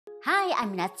Hi,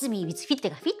 I'm Natsumi with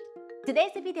fitYOGAfit.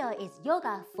 Today's video is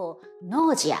yoga for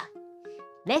nausea.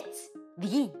 Let's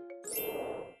begin.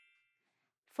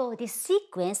 For this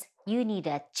sequence, you need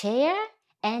a chair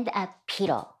and a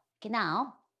pillow. Okay,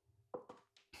 now,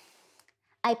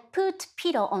 I put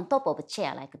pillow on top of a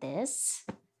chair like this.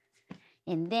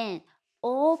 And then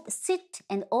sit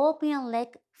and open your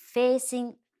leg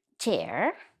facing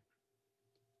chair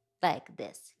like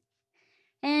this.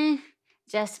 And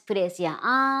just place your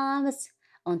arms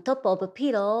on top of a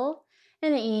pillow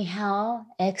and inhale,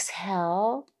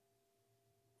 exhale.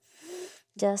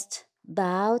 Just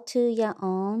bow to your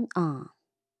own arm.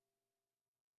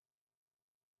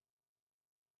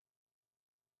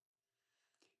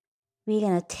 We're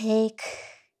gonna take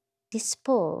this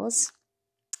pose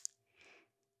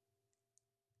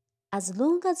as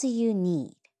long as you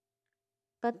need.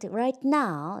 But right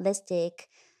now, let's take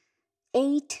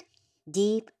 8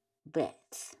 deep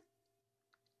breaths.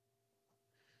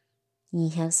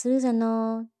 Inhale through the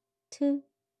nose, 2,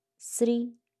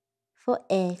 3, 4.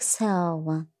 Exhale,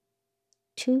 1,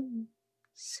 2,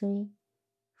 3,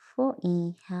 4.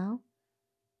 Inhale.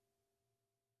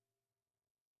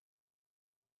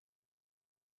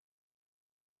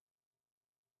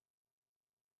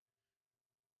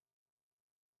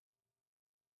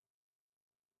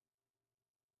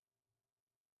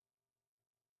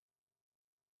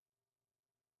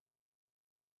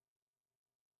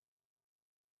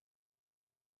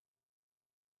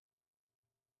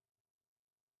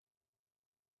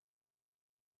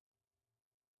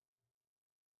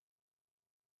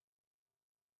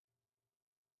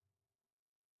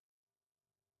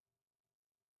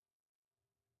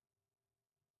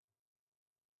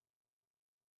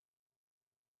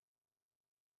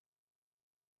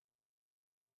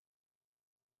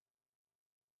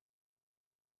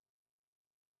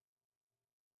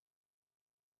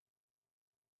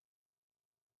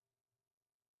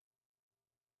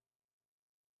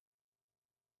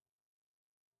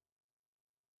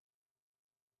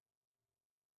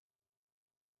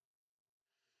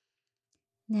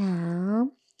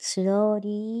 Now,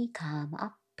 slowly come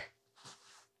up.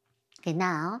 Okay,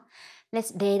 now,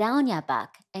 let's lay down your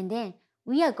back. And then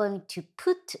we are going to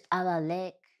put our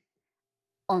leg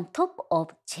on top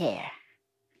of chair.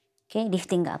 Okay,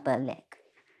 lifting up our leg.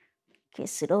 Okay,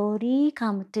 slowly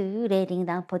come to laying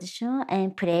down position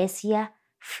and place your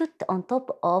foot on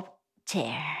top of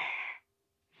chair.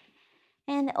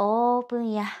 And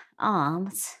open your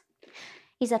arms.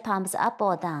 Is a palms up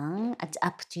or down? It's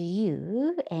up to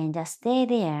you. And just stay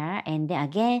there. And then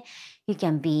again, you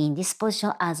can be in this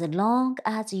position as long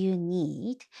as you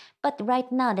need. But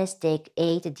right now, let's take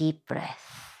 8 deep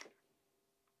breaths.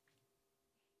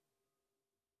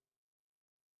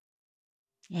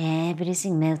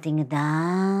 Everything melting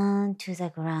down to the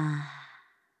ground.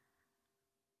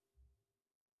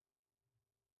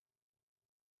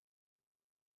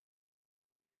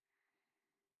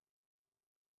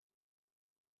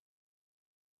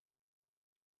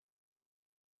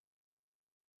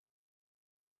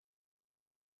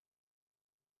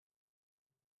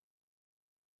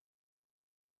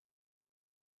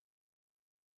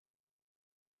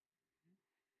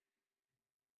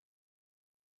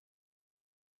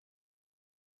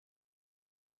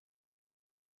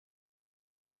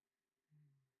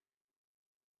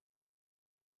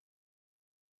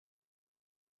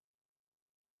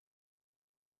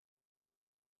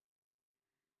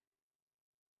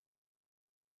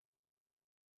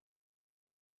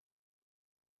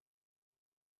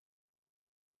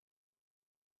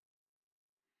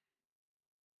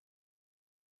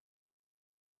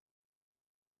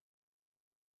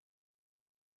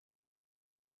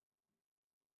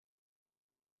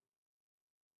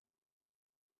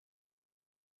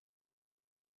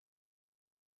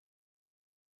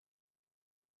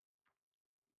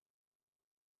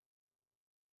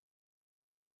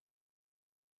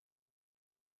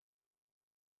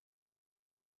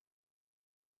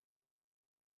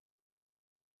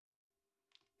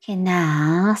 Okay,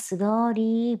 now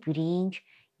slowly bring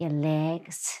your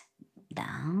legs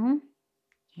down.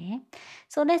 Okay,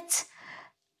 so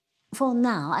for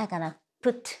now, I'm gonna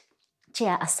put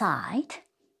chair aside.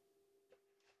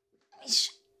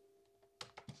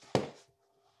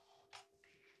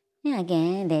 And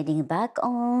again, laying back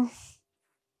on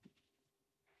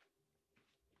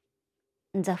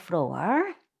the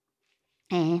floor.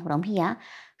 And from here,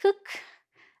 hook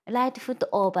right foot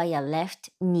over your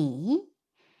left knee.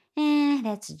 And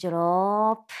let's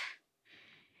drop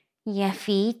your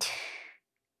feet,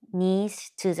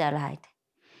 knees to the right.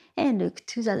 And look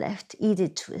to the left, easy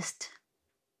twist.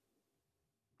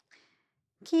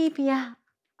 Keep your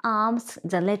Arms,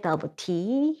 the letter of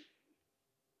T.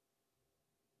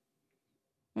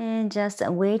 And just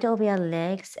weight of your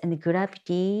legs and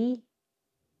gravity.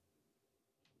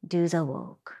 Do the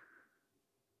work.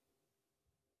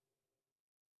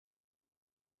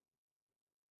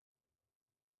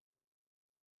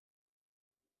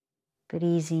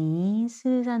 Breathe in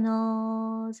through the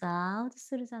nose, out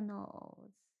through the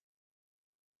nose.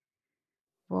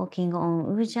 Working on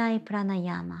Ujjayi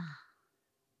Pranayama.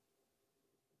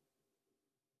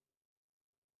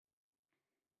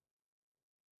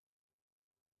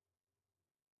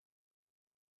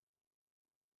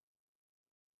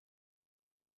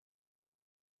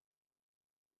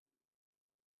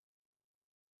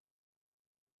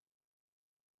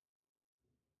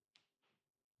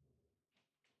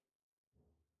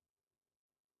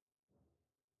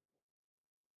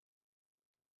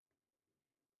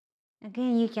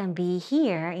 Again, you can be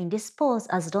here in this pose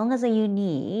as long as you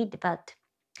need, but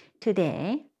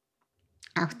today,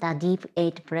 after deep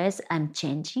 8 breaths, I'm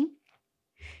changing.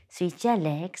 Switch your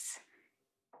legs.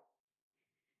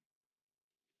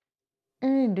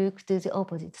 And look to the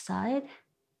opposite side.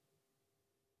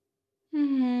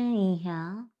 And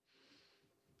inhale.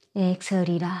 Exhale,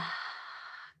 relax.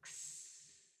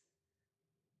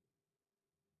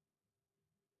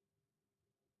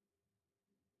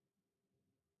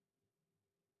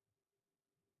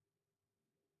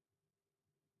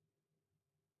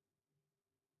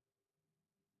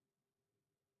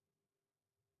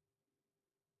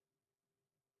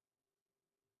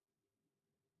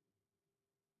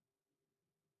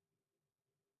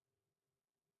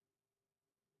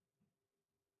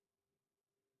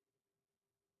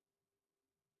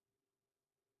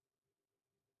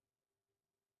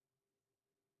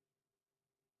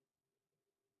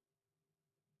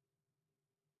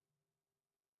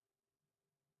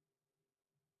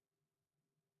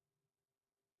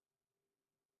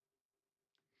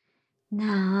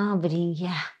 Now bring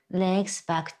your legs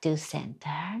back to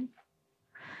center.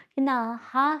 Now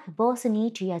hug both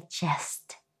knees to your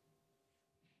chest.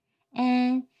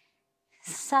 And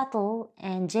subtle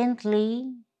and gently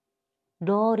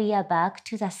roll your back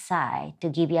to the side to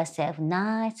give yourself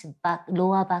nice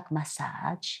lower back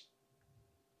massage.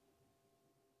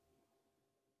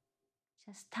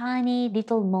 Just tiny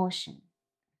little motion.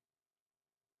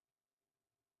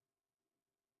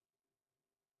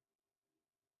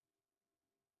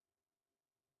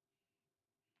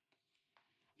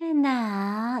 And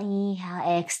now,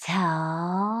 inhale,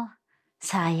 exhale,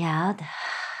 sigh out.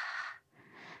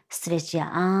 Stretch your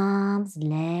arms,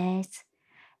 legs.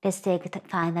 Let's take the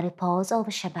final pose of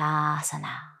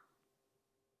Shavasana.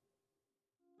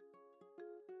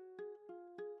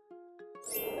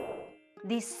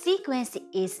 This sequence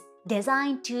is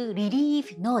designed to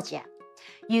relieve nausea.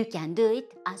 You can do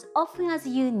it as often as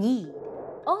you need.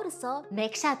 Also,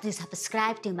 make sure to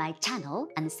subscribe to my channel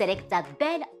and select the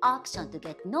bell option to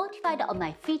get notified of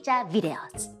my future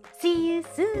videos. See you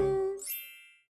soon!